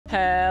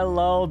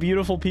Hello,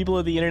 beautiful people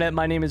of the internet.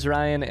 My name is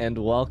Ryan, and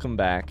welcome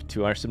back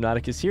to our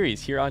Subnautica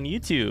series here on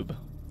YouTube.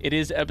 It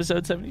is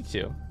episode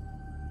 72.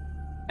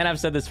 And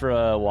I've said this for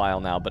a while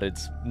now, but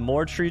it's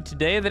more true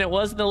today than it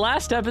was in the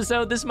last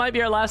episode. This might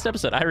be our last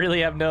episode. I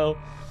really have no...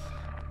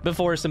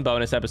 Before some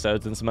bonus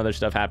episodes and some other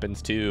stuff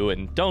happens too,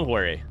 and don't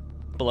worry.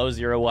 Below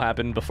Zero will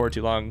happen before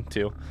too long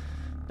too.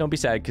 Don't be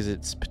sad because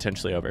it's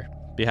potentially over.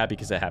 Be happy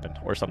because it happened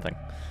or something.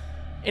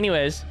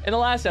 Anyways, in the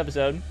last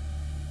episode...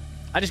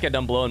 I just got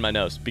done blowing my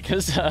nose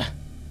because,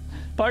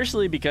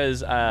 partially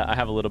because I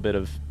have a little bit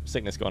of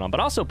sickness going on, but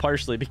also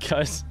partially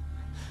because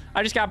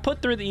I just got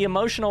put through the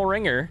emotional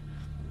ringer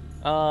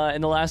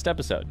in the last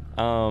episode.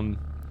 Yeah.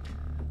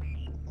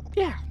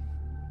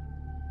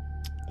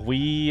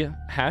 We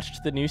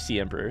hatched the new Sea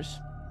Emperors.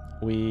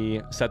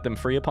 We set them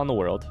free upon the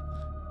world.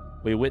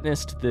 We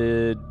witnessed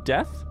the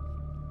death,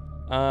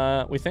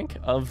 we think,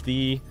 of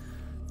the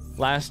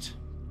last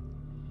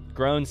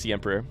grown Sea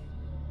Emperor.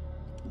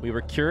 We were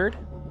cured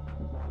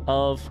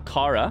of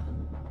Kara,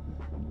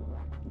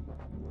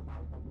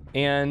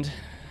 and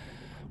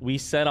we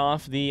set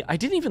off the... I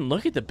didn't even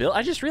look at the build.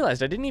 I just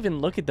realized I didn't even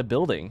look at the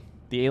building,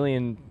 the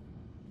alien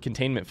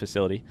containment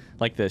facility,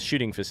 like the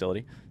shooting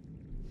facility,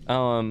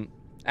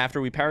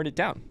 after we powered it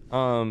down.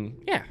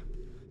 Yeah.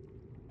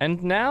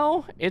 And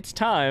now it's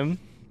time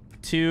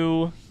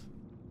to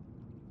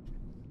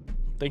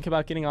think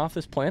about getting off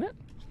this planet.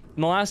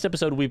 In the last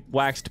episode, we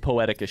waxed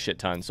poetic a shit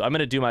ton, so I'm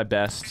gonna do my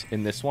best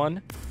in this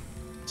one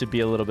to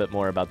be a little bit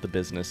more about the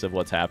business of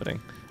what's happening.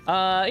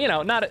 You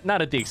know, not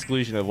at the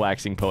exclusion of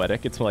waxing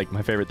poetic. It's like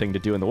my favorite thing to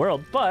do in the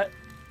world, but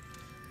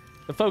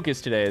the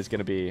focus today is going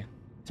to be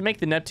to make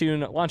the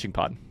Neptune launching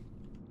pod,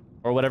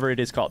 or whatever it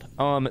is called.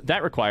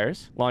 That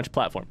requires launch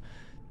platform,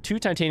 2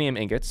 titanium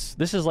ingots.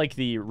 This is like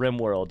the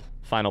RimWorld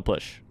final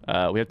push.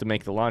 We have to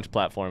make the launch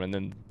platform and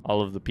then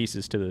all of the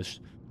pieces to the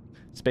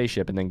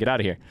spaceship and then get out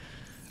of here.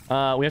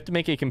 We have to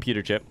make a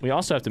computer chip. We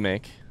also have to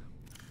make,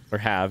 or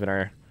have in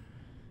our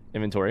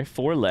inventory,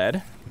 4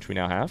 lead, which we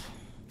now have.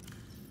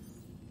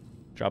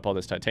 Drop all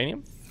this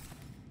titanium.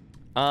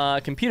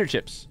 Computer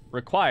chips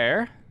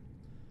require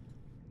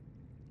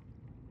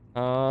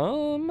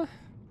 2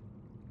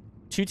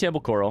 table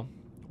coral,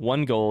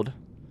 1 gold,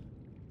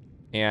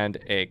 and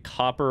a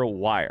copper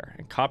wire.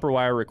 And copper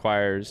wire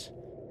requires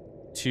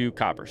 2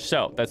 copper.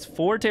 So that's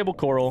 4 table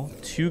coral,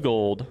 2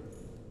 gold,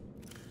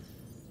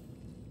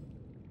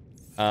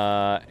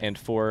 and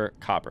 4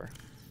 copper.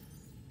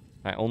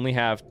 I only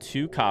have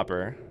 2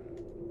 copper.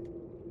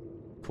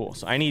 Cool,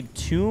 so I need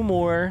 2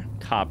 more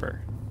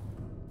copper.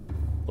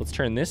 Let's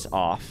turn this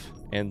off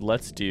and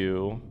let's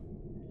do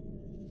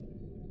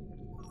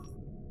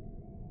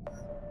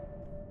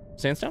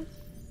sandstone?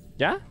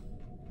 Yeah?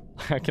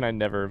 How can I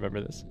never remember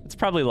this? It's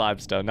probably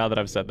limestone now that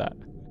I've said that.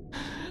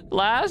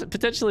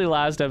 Potentially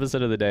last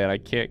episode of the day, and I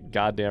can't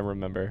goddamn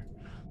remember.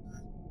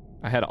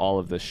 I had all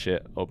of this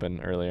shit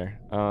open earlier.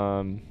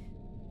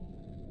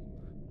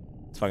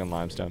 It's fucking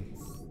limestone.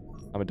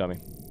 I'm a dummy.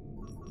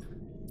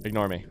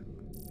 Ignore me.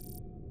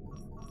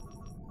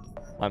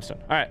 Limestone.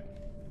 All right.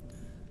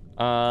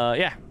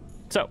 Yeah.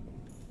 So,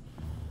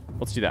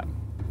 let's do that.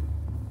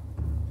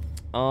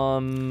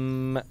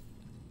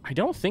 I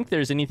don't think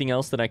there's anything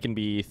else that I can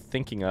be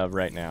thinking of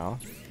right now.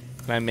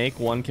 Can I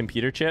make 1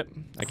 computer chip?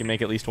 I can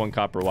make at least 1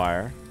 copper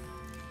wire.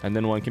 And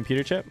then 1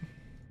 computer chip.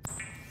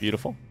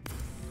 Beautiful.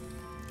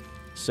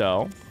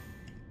 So,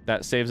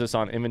 that saves us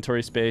on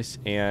inventory space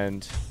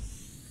and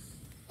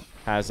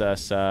has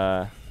us,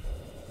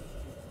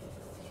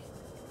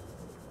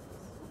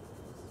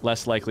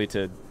 less likely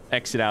to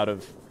exit out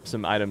of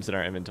some items in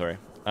our inventory.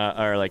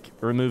 Or like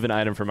remove an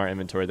item from our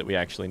inventory that we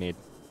actually need.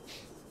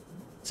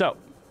 So,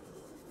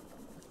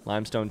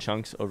 limestone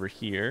chunks over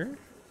here.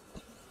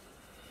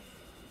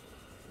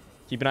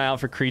 Keep an eye out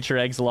for creature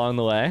eggs along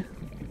the way.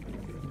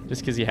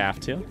 Just because you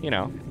have to, you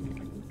know.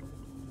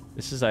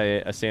 This is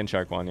a sand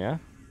shark one, yeah?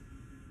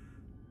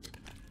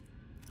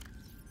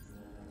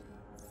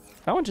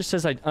 That one just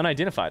says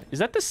unidentified. Is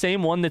that the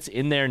same one that's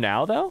in there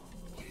now, though?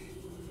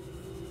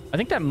 I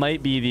think that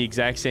might be the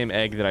exact same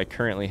egg that I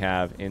currently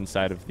have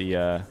inside of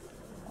the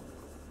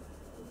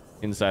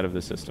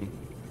system.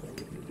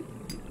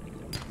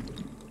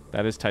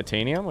 That is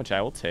titanium, which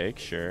I will take,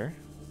 sure.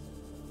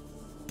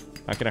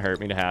 Not gonna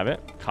hurt me to have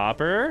it.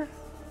 Copper.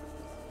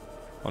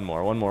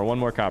 One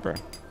more copper.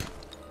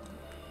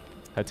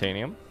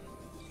 Titanium.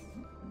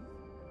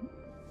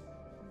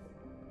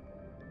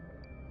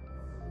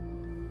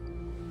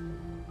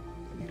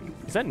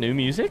 Is that new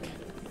music?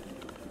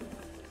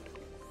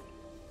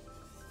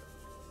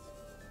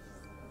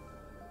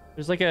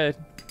 There's like a...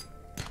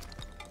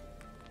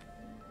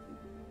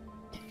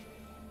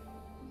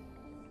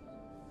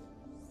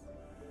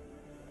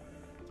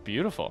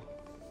 Beautiful.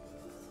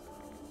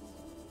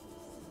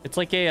 It's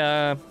like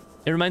a,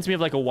 it reminds me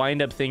of like a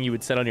wind-up thing you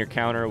would set on your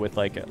counter with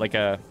like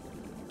a...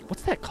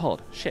 What's that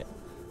called? Shit.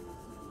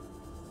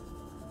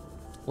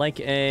 Like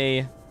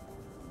a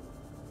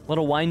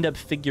little wind-up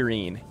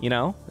figurine, you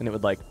know? And it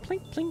would like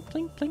plink, plink,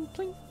 plink, plink,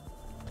 plink,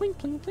 plink,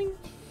 plink, plink.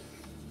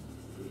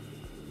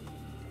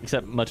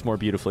 Except much more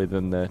beautifully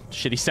than the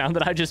shitty sound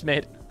that I just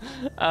made.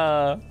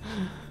 Yeah.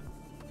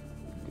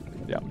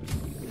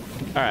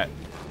 Alright.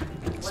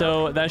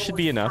 So that should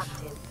be enough.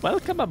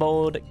 Welcome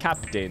aboard,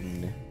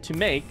 Captain, to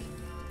make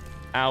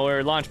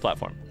our launch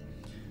platform.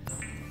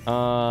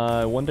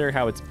 I wonder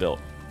how it's built.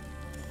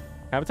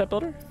 Habitat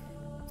builder?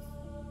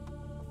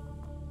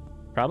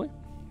 Probably.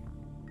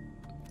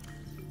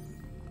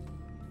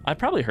 I've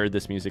probably heard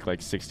this music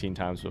like 16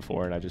 times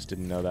before and I just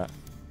didn't know that.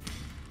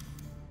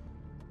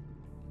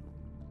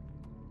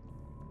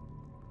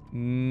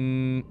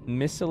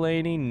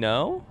 Miscellany,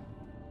 no.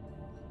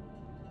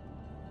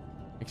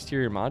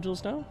 Exterior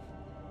modules, no.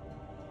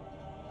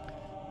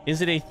 Is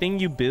it a thing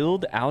you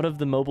build out of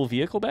the mobile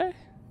vehicle bay?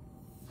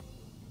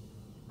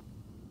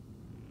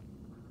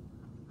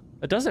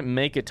 It doesn't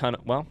make a ton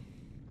of... Well,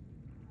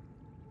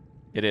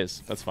 it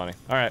is. That's funny.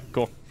 All right,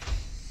 cool.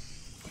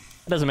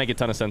 It doesn't make a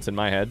ton of sense in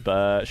my head,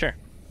 but sure.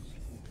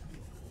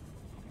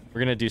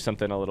 We're going to do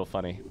something a little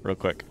funny real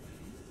quick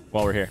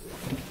while we're here.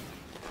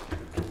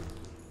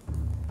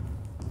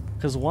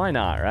 Because why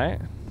not, right?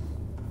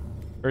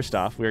 First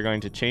off, we are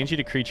going to change you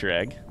to creature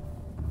egg,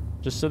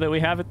 just so that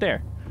we have it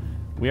there.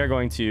 We are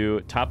going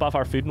to top off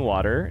our food and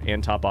water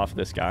and top off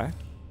this guy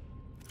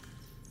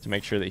to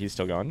make sure that he's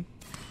still going.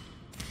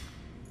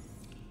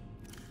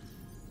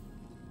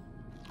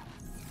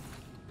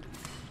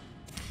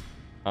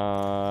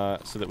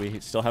 So that we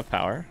still have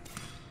power.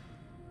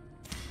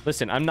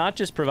 Listen, I'm not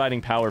just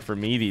providing power for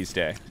me these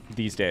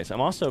days.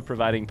 I'm also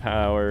providing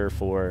power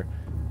for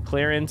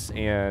Clarence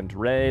and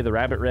Ray, the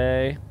rabbit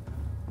Ray,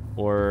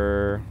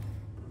 or...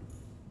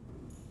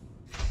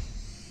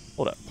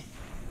 Hold up.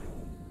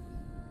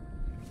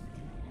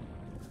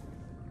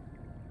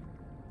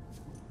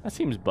 That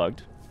seems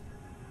bugged.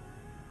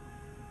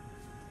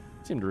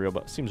 Seems real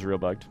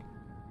bugged.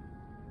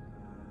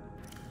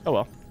 Oh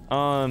well.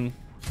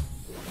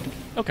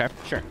 Okay,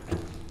 sure.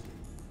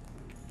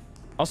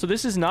 Also,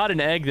 this is not an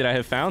egg that I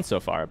have found so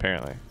far,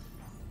 apparently.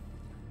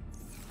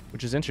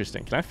 Which is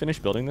interesting. Can I finish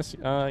building this?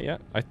 Yeah.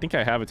 I think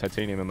I have a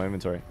titanium in my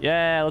inventory.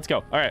 Yeah, let's go.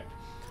 All right.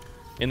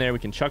 In there, we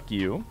can chuck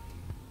you.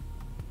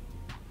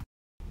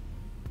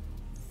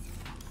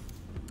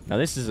 Now,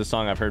 this is a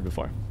song I've heard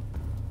before.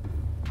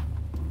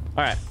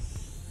 All right.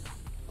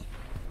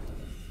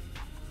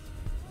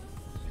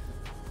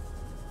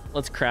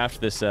 Let's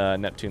craft this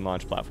Neptune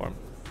launch platform.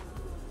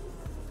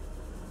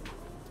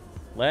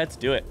 Let's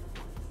do it.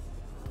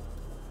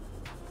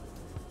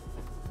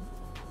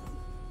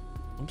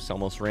 Oops,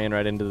 almost ran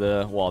right into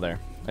the wall there.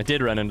 I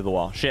did run into the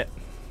wall. Shit.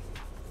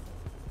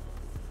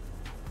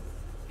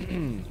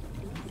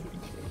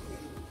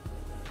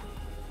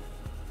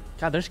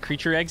 God, there's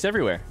creature eggs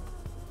everywhere.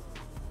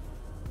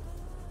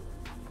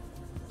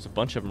 There's a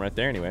bunch of them right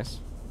there anyways.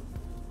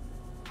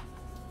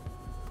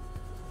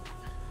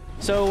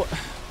 So,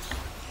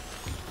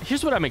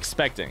 here's what I'm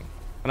expecting.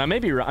 And I may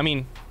be wrong. I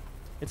mean,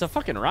 it's a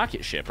fucking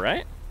rocket ship,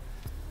 right?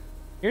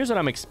 Here's what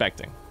I'm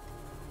expecting.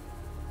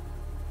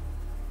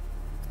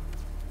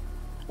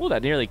 Oh,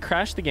 that nearly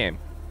crashed the game.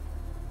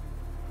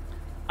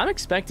 I'm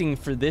expecting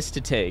for this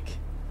to take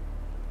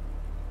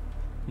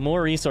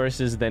more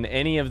resources than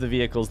any of the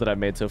vehicles that I've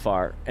made so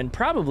far, and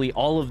probably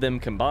all of them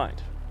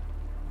combined.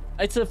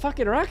 It's a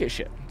fucking rocket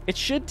ship. It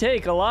should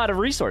take a lot of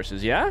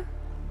resources, yeah?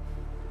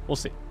 We'll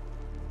see.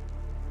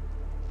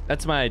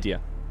 That's my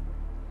idea.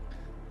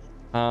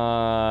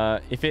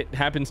 If it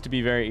happens to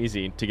be very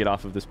easy to get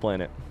off of this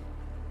planet.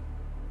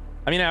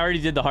 I mean, I already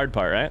did the hard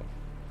part, right?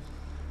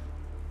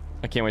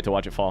 I can't wait to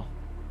watch it fall.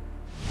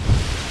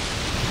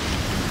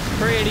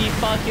 Pretty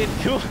fucking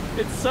cool.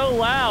 It's so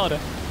loud.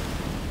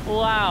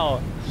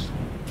 Wow.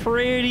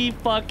 Pretty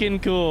fucking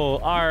cool.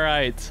 All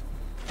right.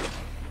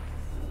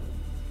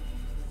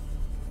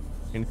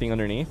 Anything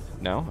underneath?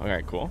 No? All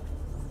right, cool.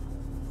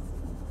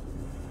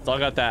 It's all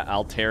got that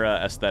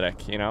Altera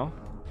aesthetic, you know?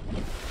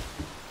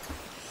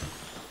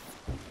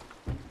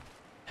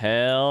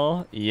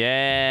 Hell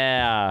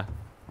yeah.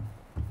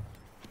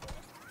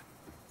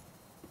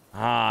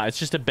 Ah, it's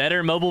just a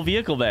better mobile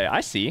vehicle bay.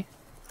 I see.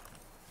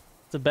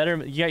 It's a better...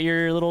 You got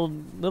your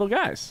little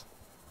guys.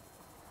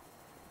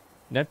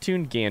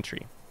 Neptune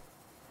gantry.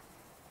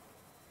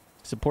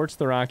 Supports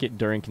the rocket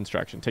during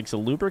construction. Takes a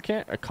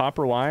lubricant, a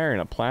copper wire,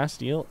 and a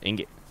plasteel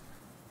ingot.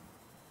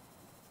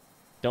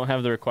 Don't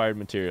have the required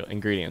material.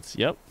 Ingredients.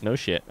 Yep, no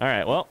shit. All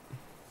right, well.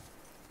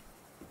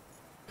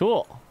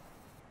 Cool.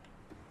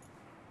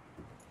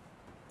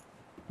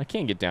 I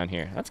can't get down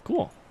here. That's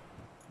cool.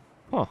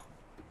 Huh.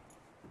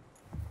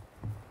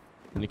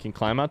 And you can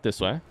climb out this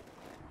way.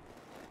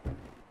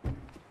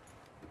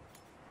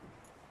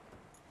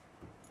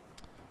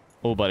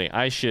 Oh, buddy.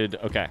 I should...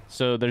 Okay.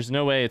 So there's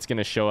no way it's going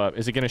to show up.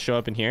 Is it going to show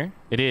up in here?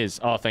 It is.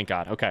 Oh, thank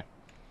God. Okay. I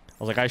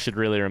was like, I should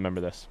really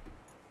remember this.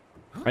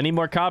 I need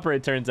more copper,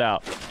 it turns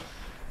out.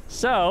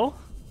 So...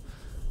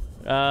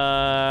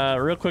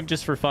 real quick,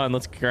 just for fun,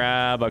 let's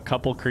grab a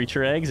couple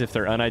creature eggs if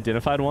they're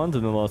unidentified ones,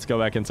 and then let's go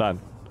back inside.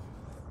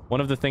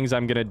 One of the things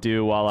I'm going to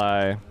do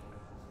while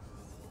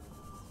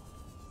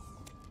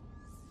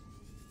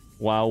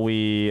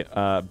we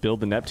build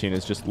the Neptune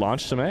is just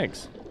launch some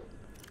eggs.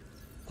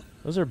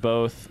 Those are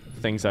both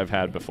things I've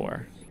had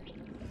before.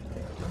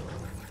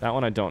 That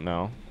one I don't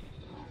know.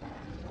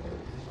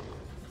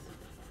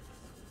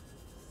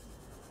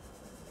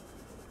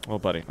 Oh,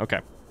 buddy. Okay.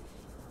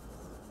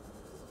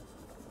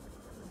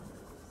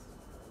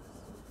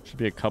 Should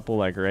be a couple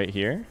like right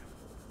here.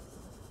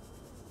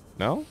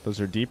 No? Those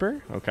are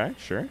deeper? Okay,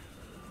 sure.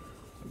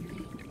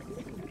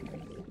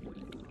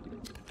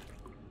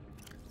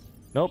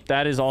 Nope,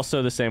 that is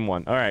also the same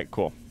one. All right,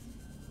 cool.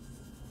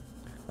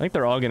 I think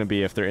they're all going to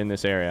be if they're in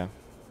this area.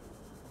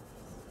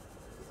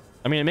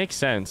 I mean, it makes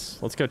sense.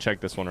 Let's go check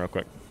this one real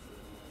quick.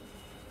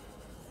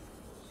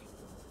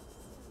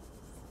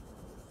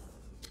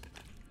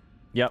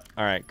 Yep.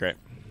 All right, great.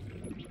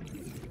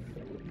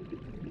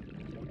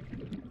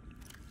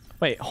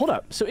 Wait, hold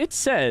up. So it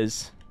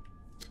says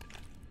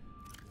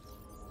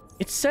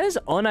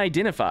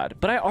unidentified,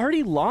 but I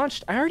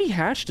already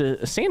hatched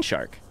a sand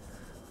shark.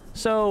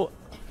 So,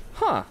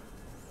 huh.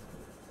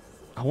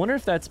 I wonder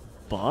if that's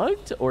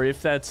bugged or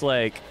if that's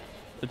like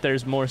that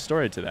there's more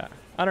story to that.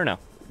 I don't know.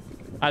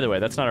 Either way,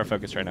 that's not our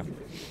focus right now.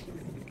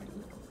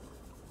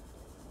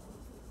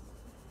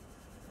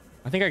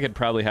 I think I could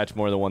probably hatch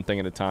more than one thing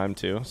at a time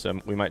too, so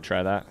we might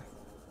try that.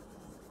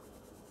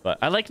 But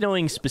I like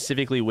knowing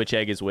specifically which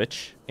egg is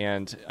which,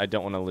 and I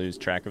don't want to lose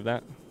track of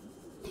that.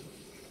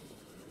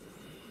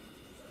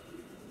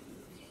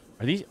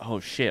 Are these... Oh,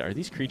 shit. Are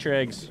these creature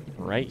eggs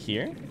right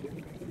here?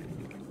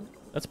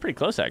 That's pretty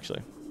close,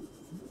 actually.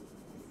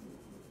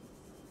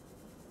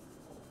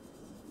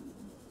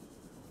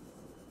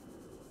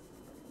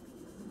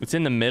 It's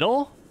in the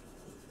middle?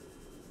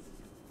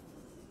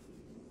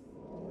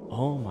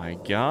 Oh, my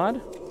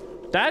God.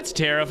 That's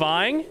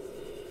terrifying.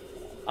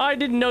 I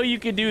didn't know you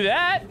could do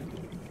that.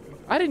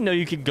 I didn't know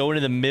you could go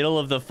into the middle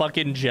of the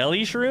fucking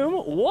jelly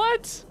shroom.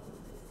 What?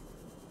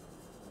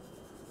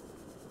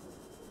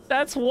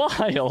 That's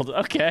wild.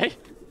 Okay.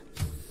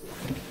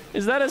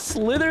 Is that a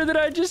slither that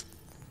I just...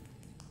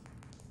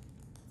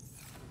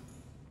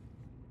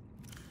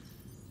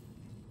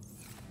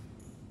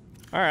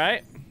 All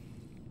right.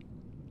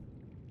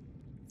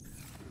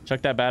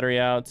 Chuck that battery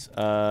out.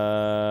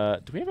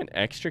 Do we have an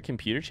extra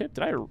computer chip?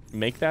 Did I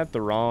make that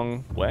the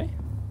wrong way?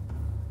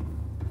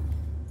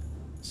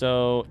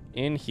 So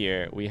in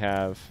here we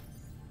have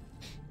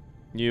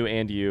you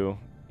and you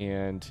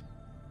and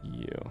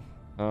you.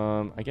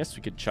 I guess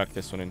we could chuck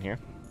this one in here.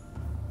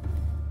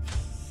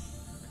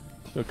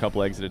 Do a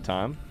couple eggs at a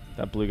time.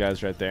 That blue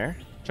guy's right there.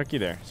 Chuck you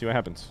there. See what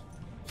happens.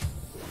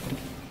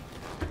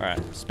 All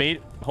right.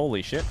 Spade.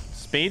 Holy shit.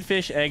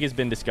 Spadefish egg has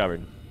been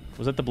discovered.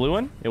 Was that the blue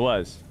one? It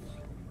was.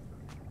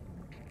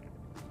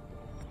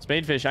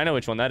 Spadefish. I know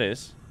which one that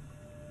is.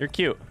 You're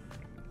cute.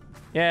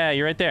 Yeah,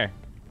 you're right there.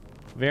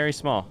 Very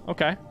small.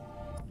 Okay.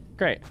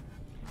 Great.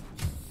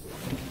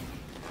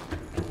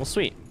 Well,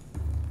 sweet.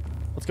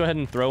 Let's go ahead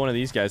and throw one of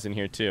these guys in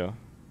here, too.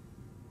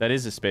 That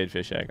is a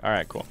spadefish egg. All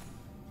right, cool.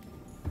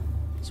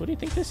 So what do you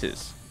think this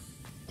is?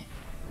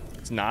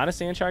 It's not a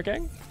sand shark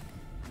egg?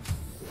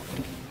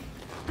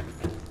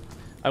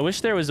 I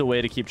wish there was a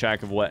way to keep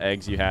track of what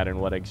eggs you had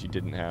and what eggs you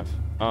didn't have.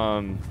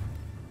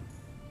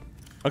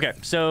 Okay,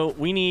 so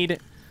we need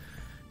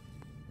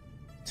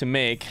to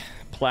make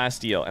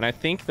plasteel. And I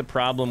think the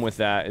problem with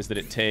that is that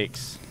it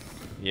takes...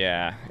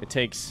 Yeah, it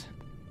takes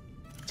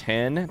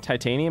 10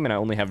 titanium and I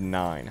only have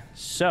 9.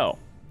 So,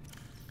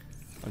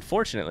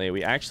 unfortunately,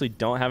 we actually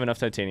don't have enough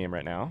titanium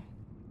right now.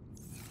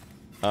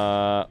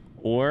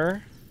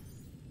 Or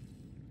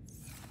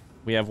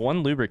we have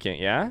 1 lubricant,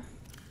 yeah?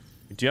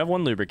 We do have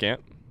 1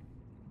 lubricant.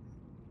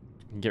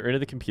 Get rid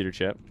of the computer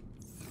chip.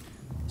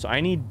 So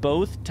I need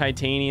both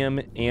titanium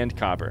and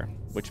copper,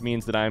 which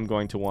means that I'm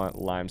going to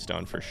want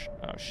limestone for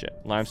oh shit,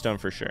 limestone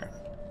for sure.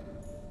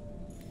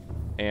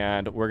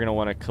 And we're gonna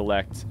want to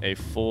collect a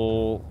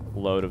full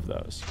load of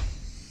those.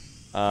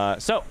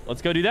 So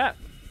let's go do that.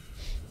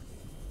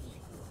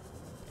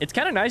 It's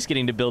kind of nice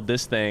getting to build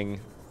this thing,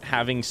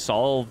 having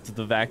solved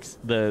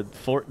the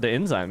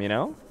enzyme, you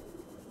know?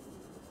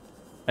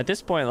 At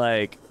this point,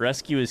 like,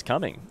 rescue is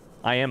coming.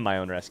 I am my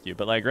own rescue,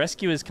 but like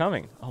rescue is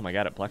coming. Oh my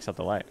god, it blocks out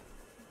the light.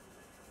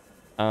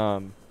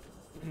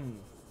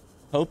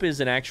 Hope is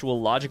an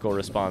actual logical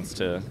response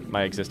to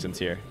my existence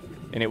here,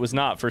 and it was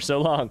not for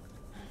so long.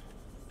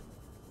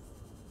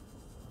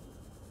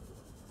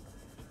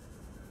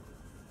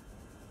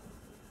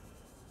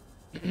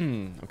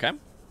 Okay,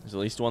 there's at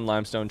least 1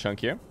 limestone chunk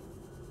here.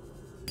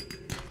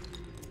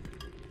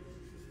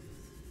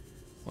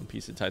 1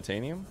 piece of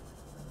titanium.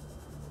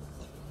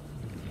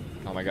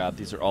 Oh my god,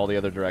 these are all the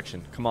other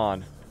direction. Come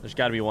on. There's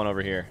got to be one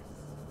over here.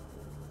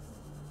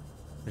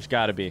 There's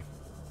got to be.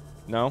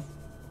 No?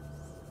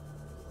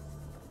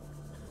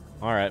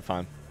 Alright,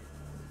 fine.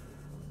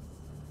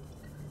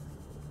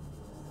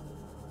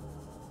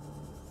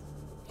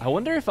 I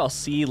wonder if I'll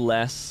see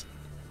less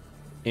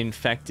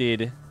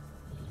infected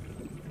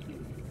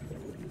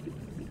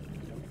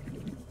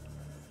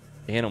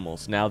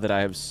animals now that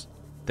I have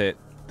that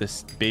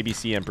this baby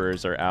sea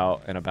emperors are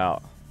out and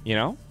about, you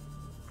know?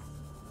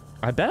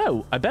 I bet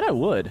I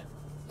would.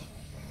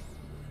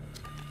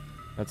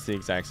 That's the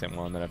exact same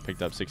one that I've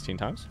picked up 16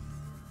 times.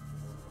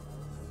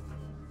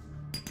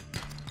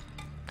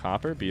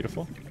 copper.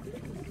 Beautiful.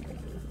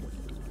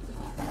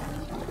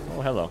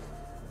 Oh, hello.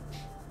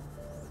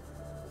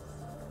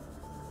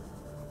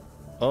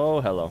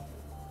 Oh, hello.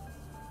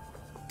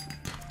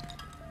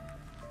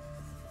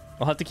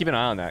 I'll have to keep an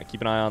eye on that.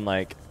 Keep an eye on,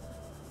 like,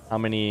 how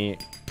many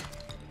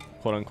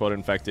quote-unquote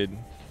infected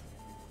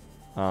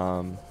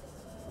guys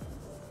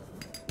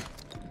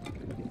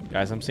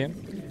I'm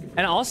seeing.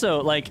 And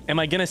also, like, am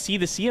I gonna see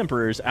the Sea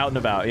Emperors out and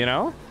about, you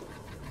know?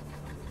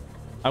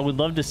 I would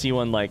love to see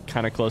one, like,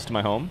 kind of close to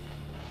my home.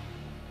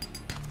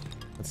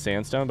 It's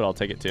sandstone, but I'll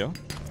take it too.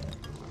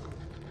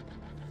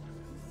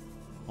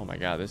 Oh my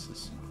god, this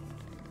is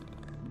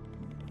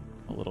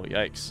a little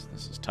yikes.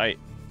 This is tight.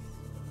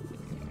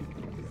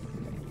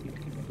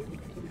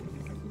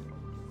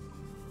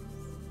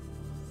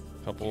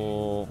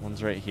 Couple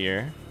ones right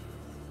here.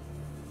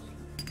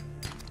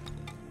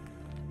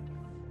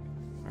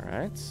 All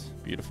right,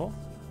 beautiful.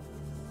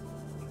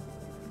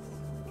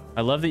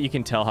 I love that you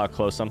can tell how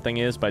close something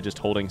is by just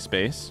holding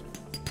space.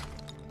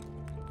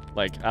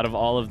 Like, out of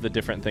all of the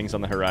different things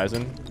on the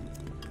horizon,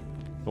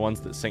 the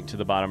ones that sink to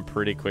the bottom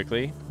pretty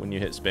quickly when you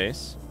hit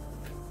space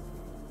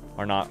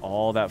are not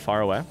all that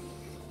far away.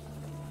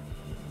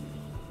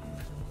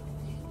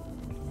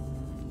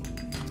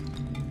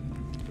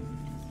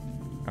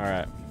 All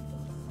right.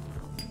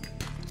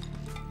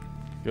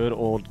 Good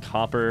old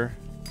copper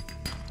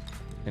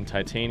and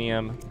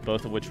titanium,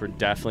 both of which we're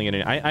definitely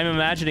going to... I'm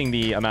imagining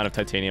the amount of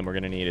titanium we're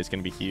going to need is going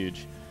to be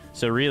huge.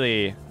 So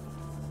really,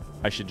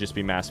 I should just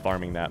be mass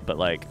farming that. But,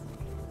 like,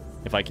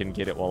 if I can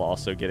get it while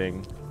also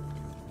getting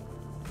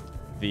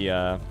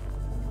the...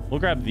 we'll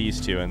grab these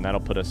two, and that'll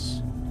put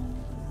us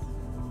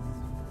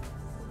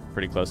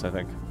pretty close, I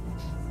think.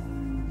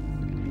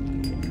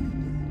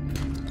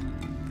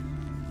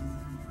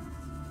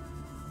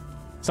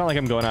 It's not like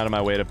I'm going out of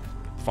my way to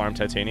farm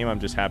titanium. I'm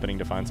just happening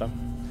to find some.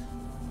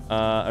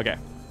 Okay.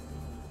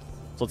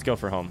 So let's go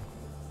for home.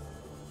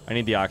 I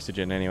need the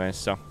oxygen anyway,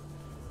 so.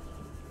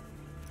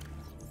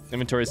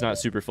 Inventory's not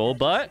super full,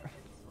 but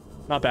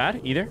not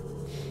bad either.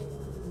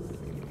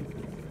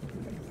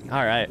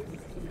 All right.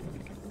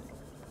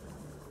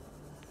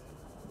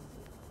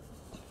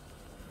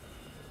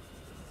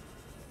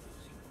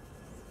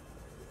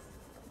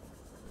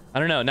 I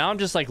don't know. Now I'm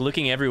just like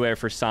looking everywhere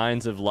for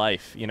signs of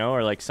life, you know,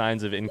 or like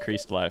signs of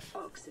increased life.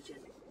 Oxygen.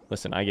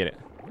 Listen, I get it.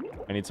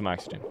 I need some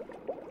oxygen.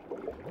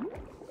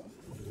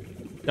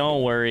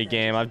 Don't worry,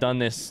 game. I've done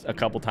this a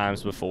couple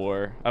times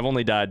before. I've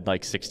only died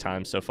like 6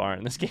 times so far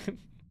in this game.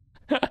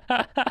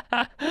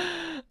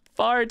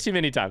 Far too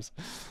many times.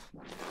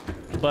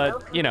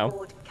 But, you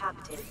know.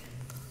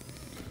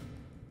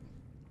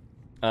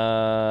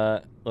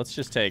 Let's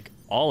just take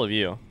all of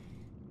you.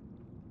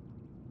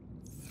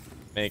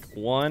 Make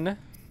 1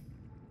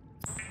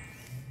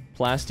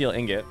 plasteel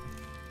ingot.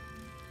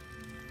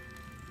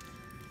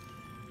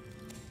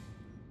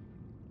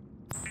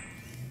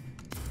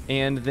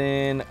 And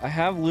then I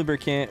have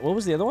lubricant. What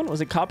was the other one?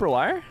 Was it copper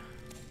wire?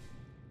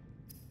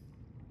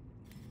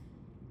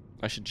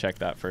 I should check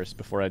that first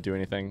before I do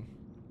anything.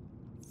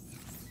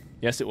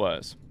 Yes, it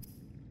was.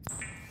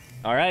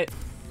 All right.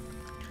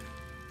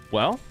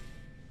 Well,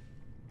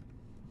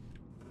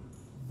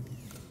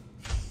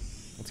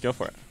 let's go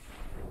for it.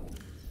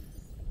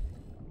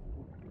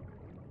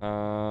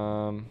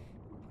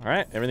 All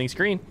right, everything's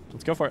green.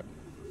 Let's go for it.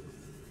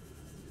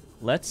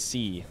 Let's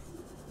see.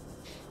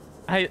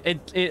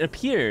 It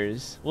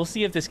appears, we'll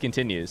see if this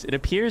continues. It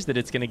appears that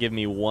it's going to give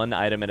me 1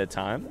 item at a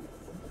time,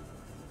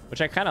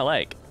 which I kind of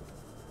like.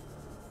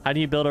 How do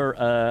you build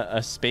a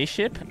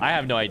spaceship? I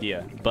have no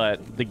idea,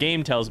 but the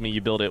game tells me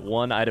you build it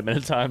 1 item at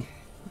a time.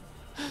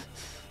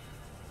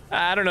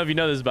 I don't know if you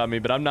know this about me,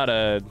 but I'm not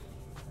a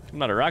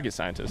rocket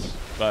scientist,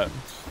 but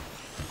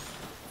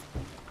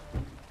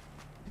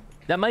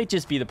that might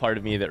just be the part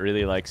of me that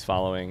really likes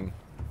following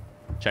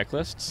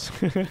checklists.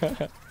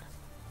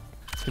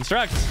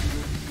 Construct.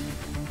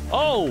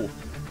 Oh!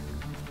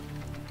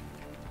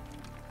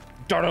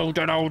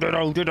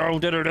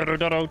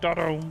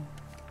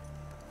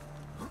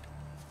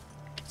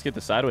 Let's get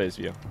the sideways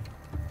view.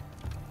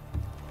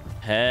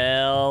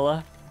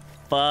 Hell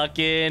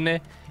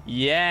fucking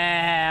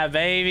yeah,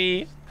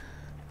 baby.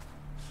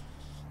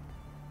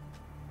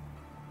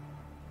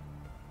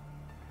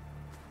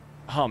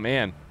 Oh,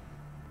 man.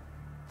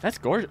 That's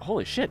gorgeous.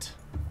 Holy shit.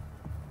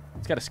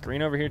 It's got a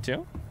screen over here,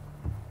 too.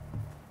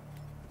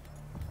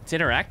 It's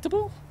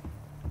interactable?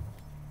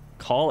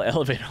 Call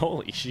elevate.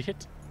 Holy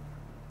shit.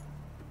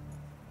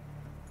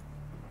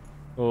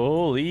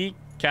 Holy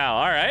cow.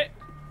 All right.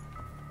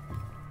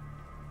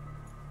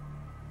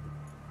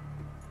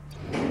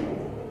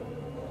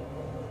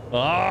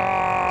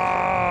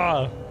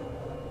 Ah!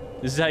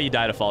 This is how you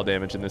die to fall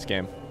damage in this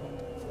game.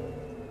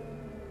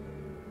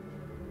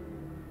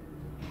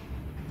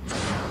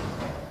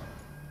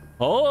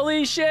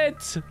 Holy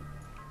shit!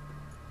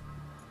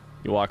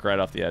 You walk right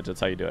off the edge. That's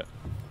how you do it.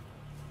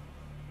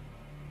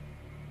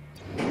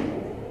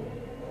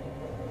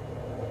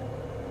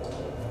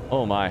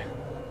 Oh my.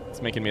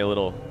 It's making me a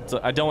little...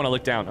 I don't want to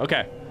look down.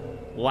 Okay.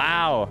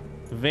 Wow.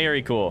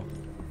 Very cool.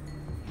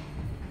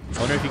 I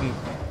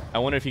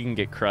wonder if you can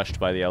get crushed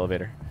by the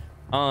elevator.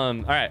 All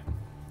right.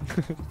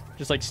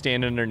 Just like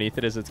stand underneath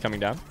it as it's coming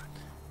down.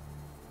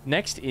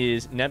 Next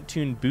is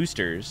Neptune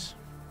boosters,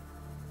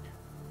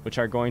 which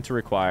are going to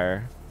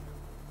require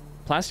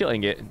plasteel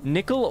ingot,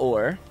 nickel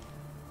ore,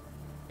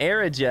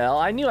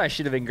 aerogel. I knew I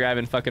should have been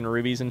grabbing fucking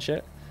rubies and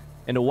shit.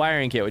 And a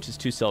wiring kit, which is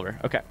 2 silver.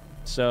 Okay,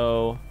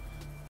 so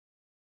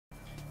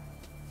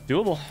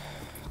doable.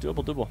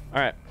 All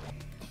right.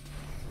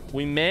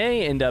 We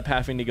may end up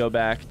having to go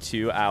back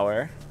to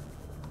our...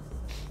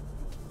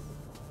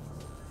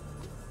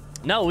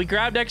 No, we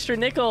grabbed extra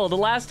nickel. The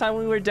last time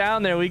we were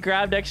down there, we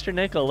grabbed extra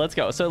nickel. Let's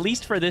go. So at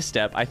least for this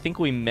step, I think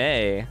we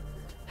may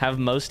have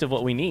most of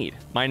what we need.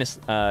 Minus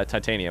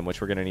titanium,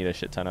 which we're going to need a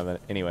shit ton of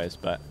it anyways.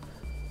 But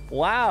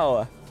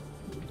wow.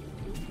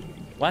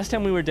 Last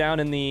time we were down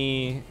in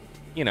the,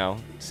 you know,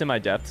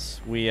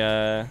 semi-depths, we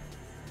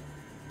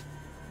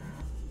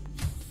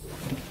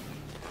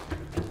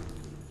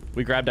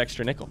grabbed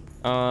extra nickel.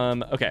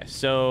 Okay,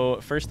 so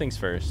first things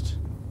first.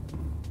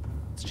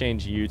 Let's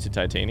change you to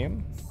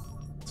titanium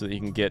so that you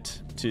can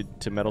get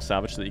to metal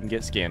salvage, so that you can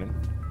get scanning.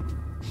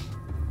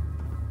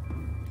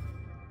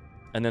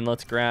 And then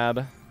let's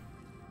grab...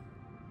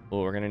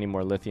 Oh, we're gonna need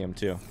more lithium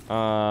too.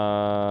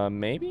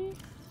 Maybe?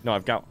 No,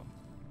 I've got...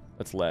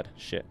 That's lead.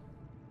 Shit.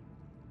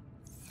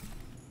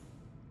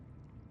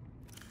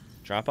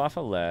 Drop off a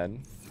lead.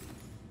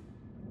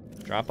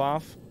 Drop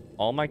off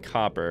all my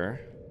copper.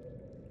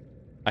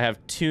 I have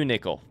 2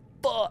 nickel.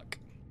 Fuck.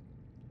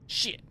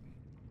 Shit.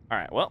 All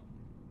right, well.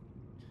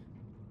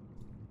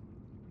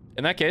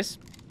 In that case,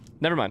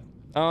 never mind.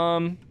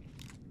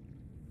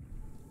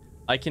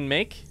 I can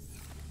make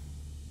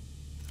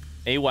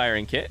a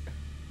wiring kit,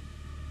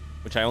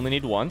 which I only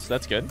need 1, so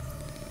that's good.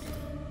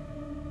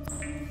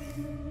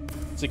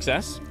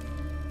 Success.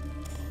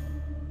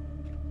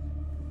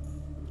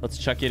 Let's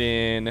chuck it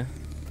in.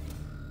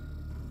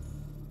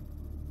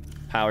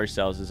 Power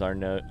cells is our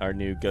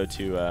new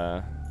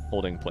go-to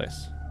holding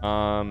place.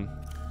 I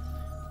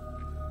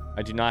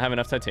do not have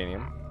enough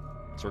titanium,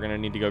 so we're gonna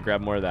need to go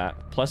grab more of that.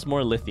 Plus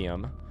more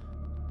lithium.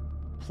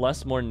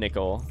 Plus more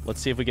nickel. Let's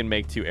see if we can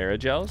make 2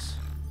 aerogels.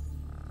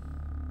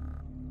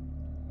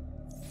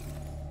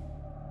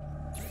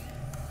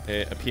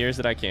 It appears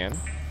that I can.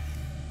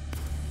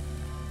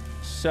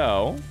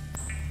 So,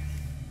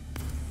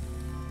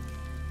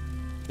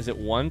 is it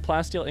 1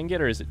 plasteel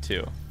ingot or is it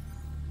 2?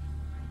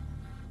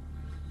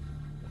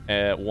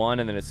 1,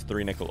 and then it's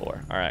 3 nickel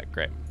ore. All right,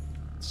 great.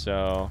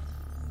 So,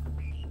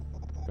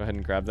 go ahead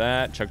and grab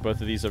that. Chuck both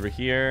of these over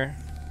here.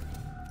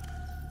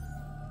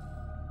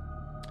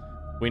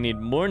 We need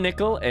more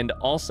nickel and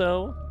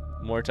also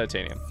more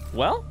titanium.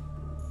 Well,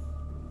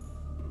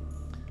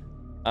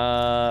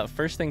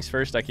 first things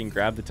first, I can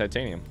grab the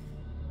titanium.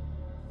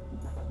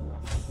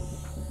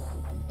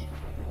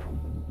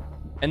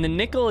 And the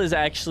nickel is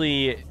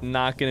actually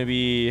not going to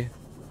be...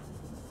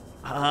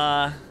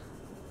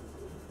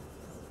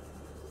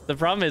 The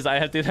problem is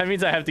that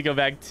means I have to go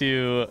back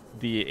to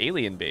the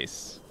alien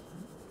base.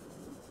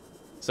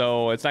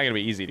 So it's not going to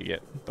be easy to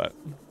get, but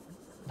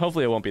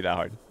hopefully it won't be that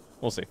hard.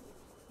 We'll see.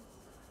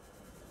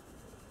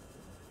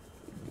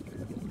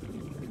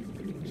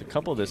 There's a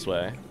couple this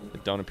way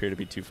that don't appear to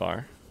be too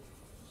far.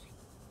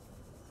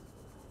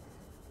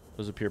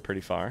 Those appear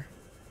pretty far.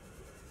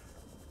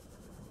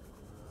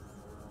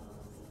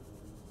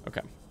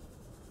 Okay.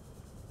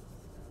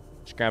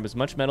 Just grab as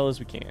much metal as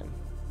we can.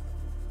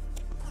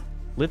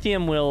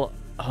 Lithium will...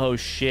 Oh,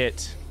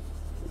 shit.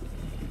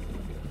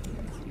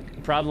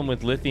 The problem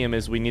with lithium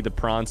is we need the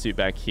prawn suit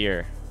back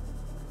here.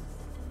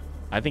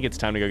 I think it's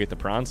time to go get the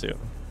prawn suit.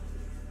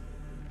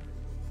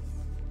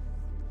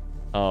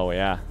 Oh,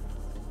 yeah.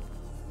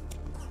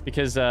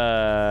 Because,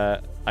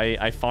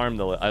 I farmed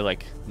the... I,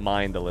 like,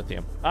 mined the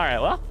lithium. Alright,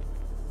 well.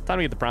 Time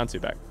to get the prawn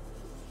suit back.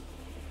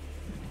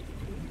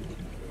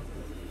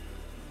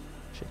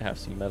 Should have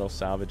some metal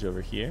salvage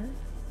over here.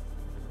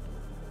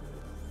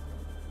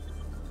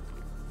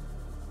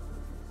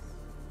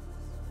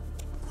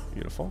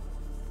 Beautiful.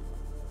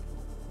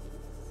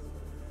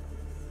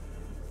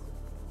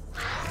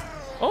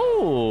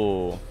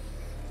 Oh!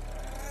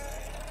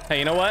 Hey,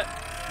 you know what?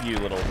 You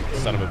little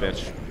son of a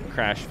bitch.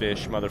 Crash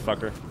fish,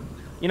 motherfucker.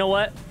 You know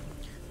what?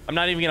 I'm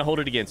not even gonna hold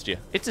it against you.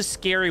 It's a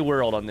scary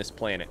world on this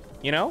planet,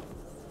 you know?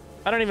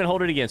 I don't even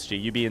hold it against you.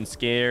 You being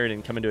scared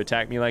and coming to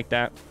attack me like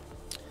that.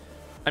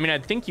 I mean,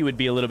 I'd think you would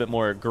be a little bit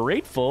more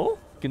grateful,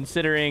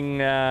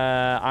 considering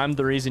I'm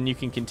the reason you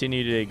can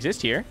continue to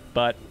exist here.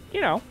 But,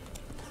 you know,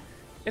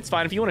 it's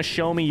fine. If you want to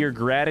show me your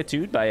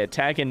gratitude by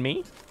attacking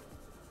me,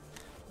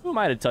 who am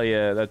I to tell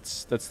you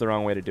that's the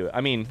wrong way to do it?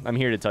 I mean, I'm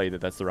here to tell you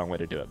that that's the wrong way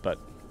to do it, but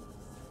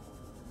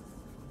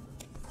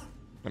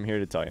I'm here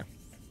to tell you.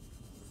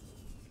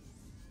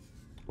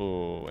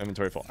 Oh,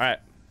 inventory full. All right.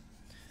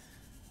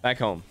 Back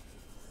home.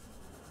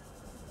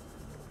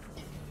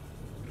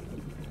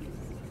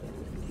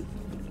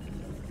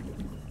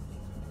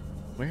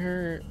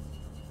 Where?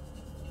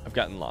 I've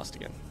gotten lost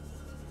again.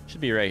 Should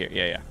be right here.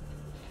 Yeah,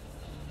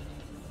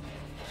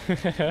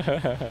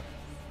 yeah.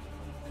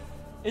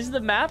 Is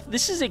the map...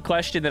 This is a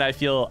question that I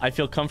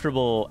feel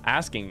comfortable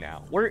asking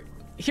now.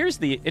 Here's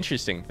the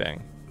interesting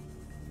thing.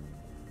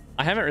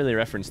 I haven't really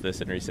referenced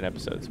this in recent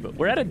episodes, but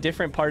we're at a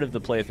different part of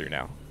the playthrough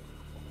now.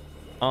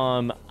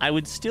 I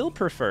would still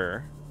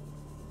prefer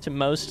to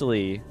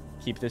mostly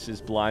keep this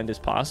as blind as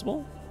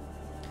possible.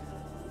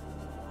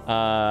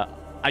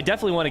 I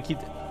definitely want to keep...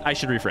 I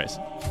should rephrase.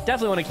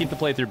 Definitely want to keep the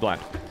playthrough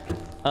blind.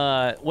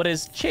 What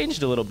has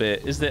changed a little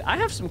bit is that I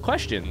have some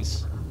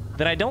questions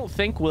that I don't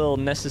think will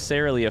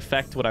necessarily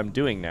affect what I'm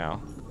doing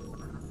now.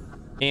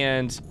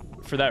 And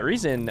for that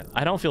reason,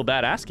 I don't feel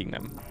bad asking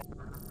them.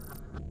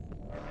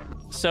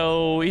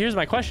 So here's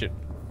my question.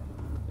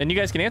 And you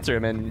guys can answer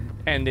them,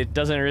 and it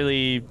doesn't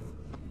really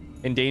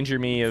endanger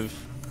me of...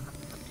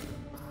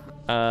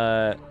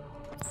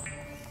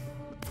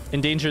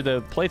 endanger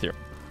the playthrough.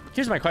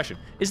 Here's my question.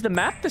 Is the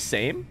map the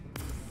same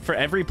for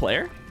every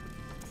player?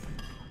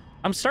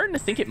 I'm starting to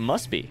think it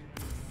must be.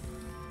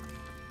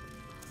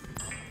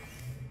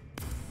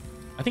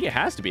 I think it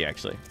has to be,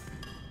 actually.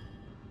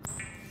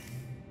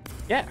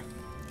 Yeah.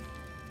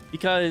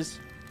 Because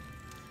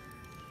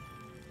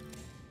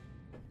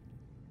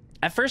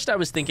at first I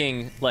was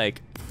thinking,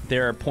 like,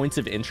 there are points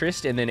of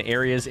interest, and then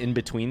areas in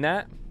between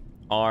that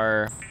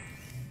are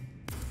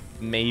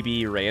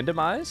maybe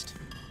randomized.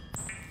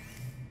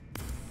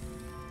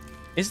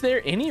 Is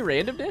there any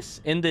randomness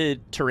in the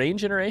terrain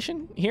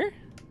generation here?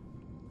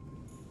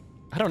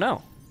 I don't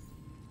know.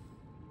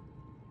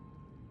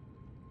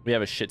 We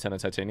have a shit ton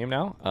of titanium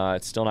now.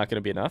 It's still not going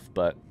to be enough,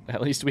 but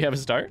at least we have a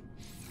start.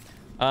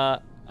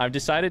 I've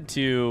decided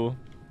to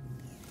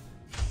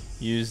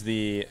use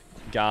the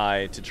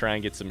guy to try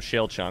and get some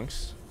shale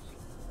chunks.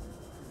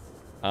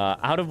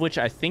 Out of which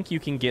I think you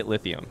can get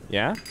lithium.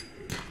 Yeah?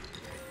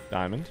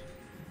 Diamond.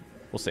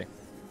 We'll see.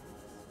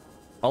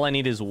 All I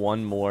need is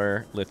one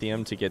more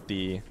lithium to get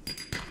the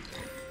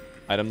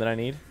item that I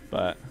need,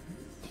 but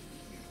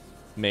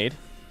made.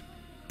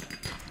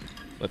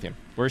 Lithium.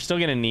 We're still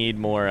going to need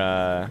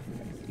more,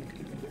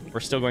 we're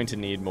still going to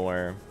need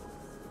more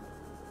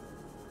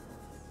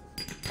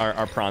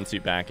our prawn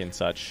suit back and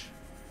such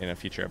in a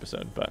future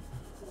episode, but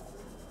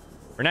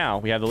for now,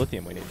 we have the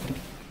lithium we need.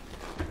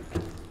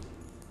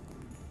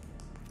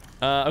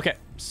 Okay,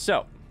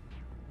 so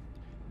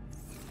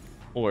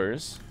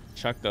ores,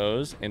 chuck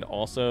those, and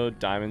also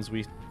diamonds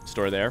we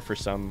store there for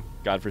some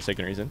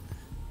godforsaken reason.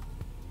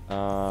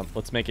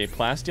 Let's make a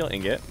plasteel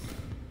ingot.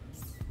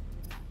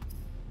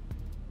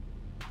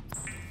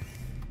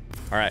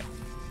 All right.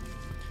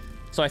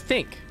 So I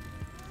think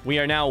we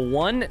are now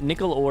one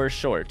nickel ore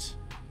short.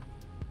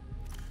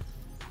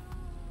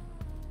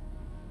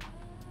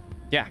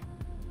 Yeah,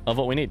 of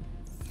what we need.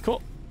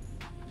 Cool.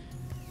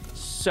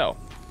 So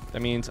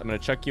that means I'm going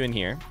to chuck you in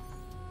here.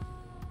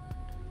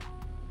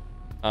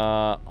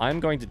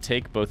 I'm going to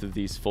take both of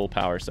these full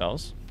power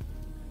cells.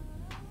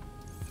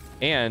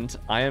 And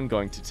I am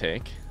going to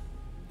take...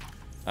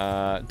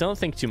 don't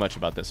think too much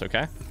about this,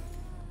 okay?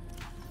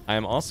 I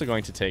am also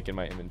going to take in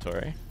my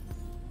inventory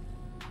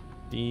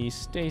the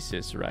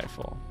stasis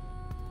rifle.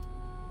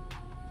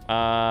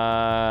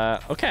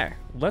 Okay.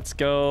 Let's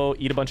go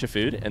eat a bunch of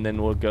food, and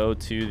then we'll go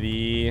to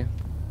the...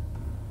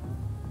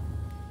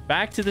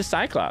 back to the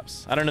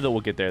Cyclops. I don't know that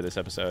we'll get there this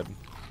episode.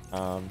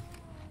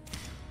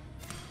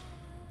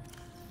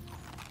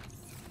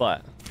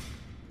 But...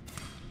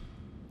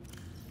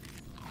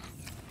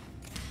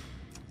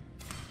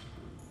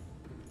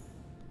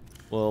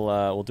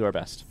 we'll do our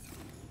best.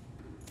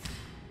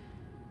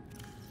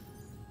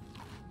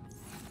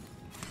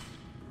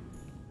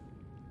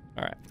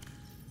 All right.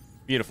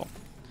 Beautiful.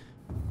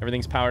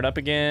 Everything's powered up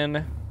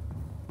again.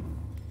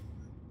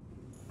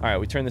 All right,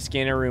 we turn the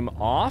scanner room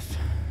off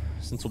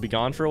since we'll be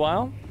gone for a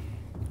while.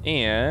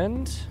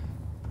 And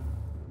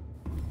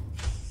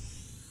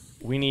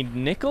we need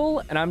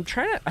nickel, and I'm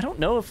trying to... I don't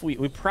know if we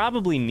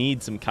probably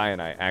need some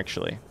kyanite,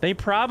 actually. They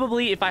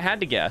probably, if I had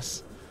to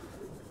guess,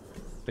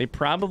 they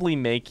probably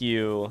make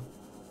you...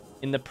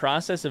 in the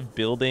process of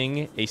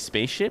building a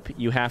spaceship,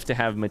 you have to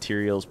have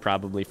materials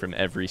probably from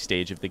every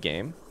stage of the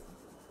game.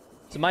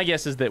 So my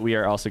guess is that we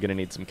are also going to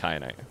need some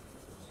kyanite.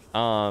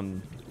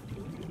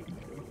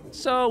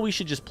 So we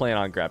should just plan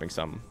on grabbing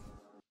some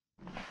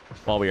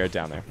while we are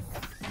down there.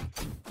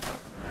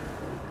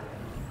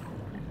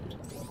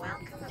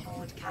 Welcome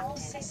aboard Captain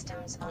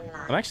Systems Online.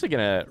 I'm actually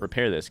going to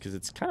repair this because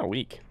it's kind of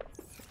weak.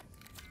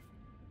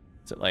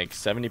 It's at like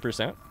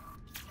 70%.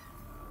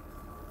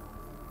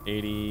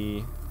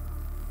 80.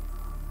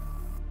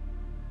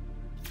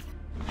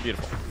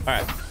 Beautiful. All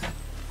right.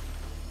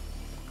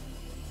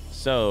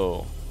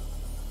 So,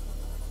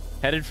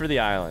 headed for the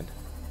island.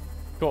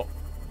 Cool.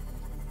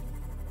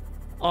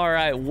 All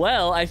right.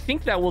 Well, I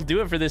think that will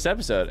do it for this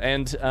episode.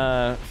 And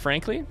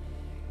frankly,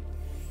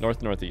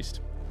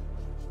 northeast.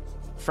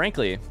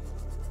 Frankly,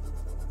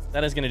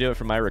 that is going to do it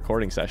for my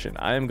recording session.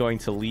 I am going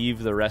to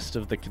leave the rest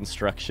of the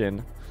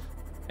construction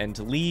and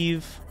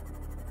leave,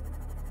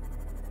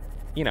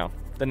 you know,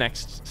 the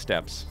next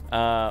steps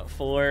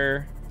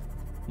for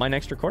my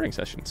next recording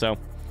session. So,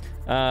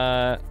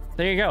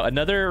 there you go.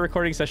 Another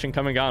recording session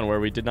coming on where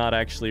we did not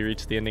actually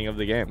reach the ending of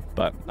the game,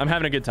 but I'm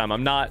having a good time.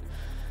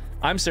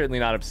 I'm certainly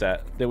not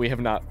upset that we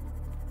have not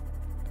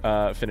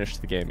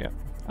finished the game yet.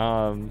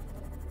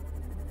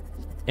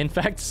 In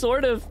fact,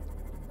 sort of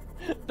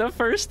the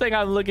first thing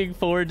I'm looking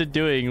forward to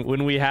doing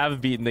when we have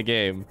beaten the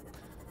game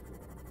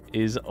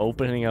is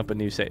opening up a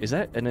new save. Is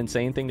that an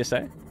insane thing to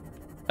say?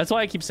 That's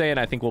why I keep saying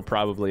I think we'll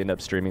probably end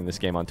up streaming this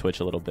game on Twitch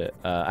a little bit.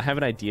 I have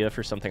an idea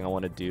for something I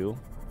want to do.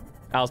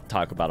 I'll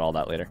talk about all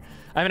that later.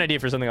 I have an idea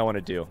for something I want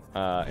to do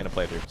in a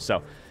playthrough.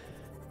 So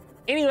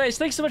anyways,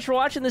 thanks so much for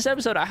watching this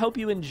episode. I hope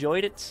you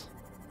enjoyed it.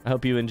 I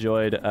hope you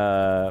enjoyed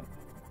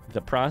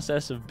the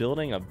process of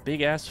building a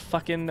big-ass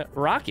fucking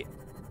rocket.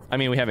 I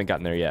mean, we haven't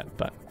gotten there yet,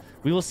 but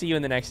we will see you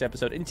in the next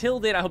episode. Until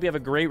then, I hope you have a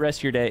great rest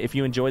of your day. If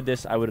you enjoyed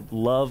this, I would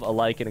love a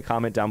like and a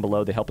comment down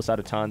below. They help us out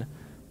a ton.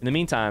 In the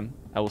meantime,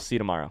 I will see you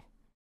tomorrow.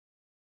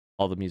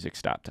 All the music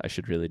stopped. I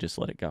should really just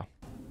let it go.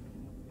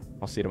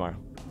 I'll see you tomorrow.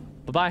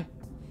 Bye-bye.